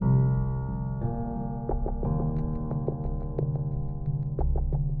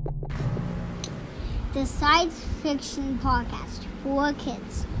the science fiction podcast for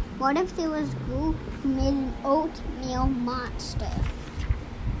kids. What if there was a girl who made an oatmeal monster?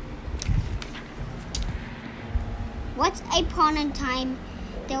 Once upon a time,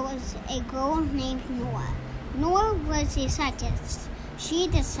 there was a girl named Noah. Noah was a scientist. She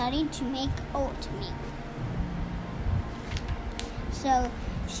decided to make oatmeal. So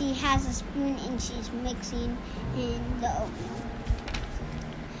she has a spoon and she's mixing in the oatmeal.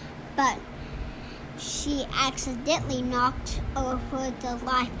 But she accidentally knocked over the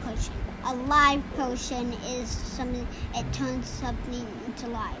life potion. A life potion is something, it turns something into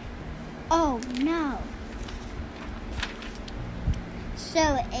life. Oh no!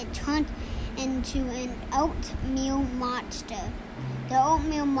 So it turned into an oatmeal monster. The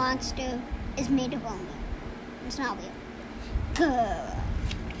oatmeal monster is made of oatmeal. It's not real. Good.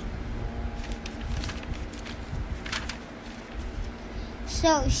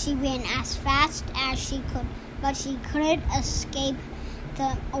 So she ran as fast as she could, but she couldn't escape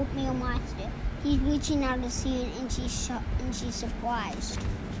the oatmeal monster. He's reaching out his hand and she's surprised.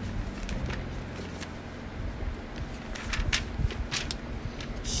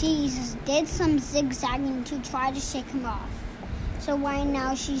 She did some zigzagging to try to shake him off. So right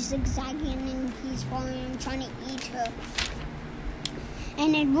now she's zigzagging and he's falling and trying to eat her.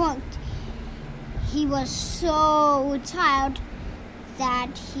 And it worked. He was so tired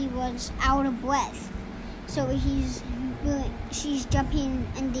that he was out of breath. So she's jumping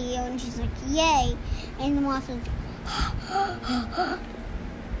in the air and she's like, yay! And the monster's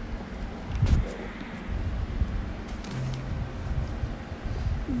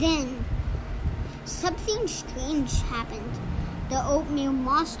Then something strange happened. The oatmeal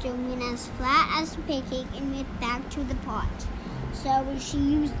monster went as flat as a pancake and went back to the pot. So she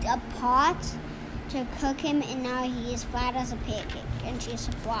used a pot to cook him, and now he is flat as a pancake, and she's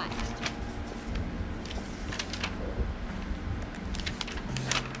surprised.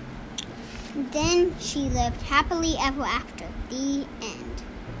 Then she lived happily ever after. The end.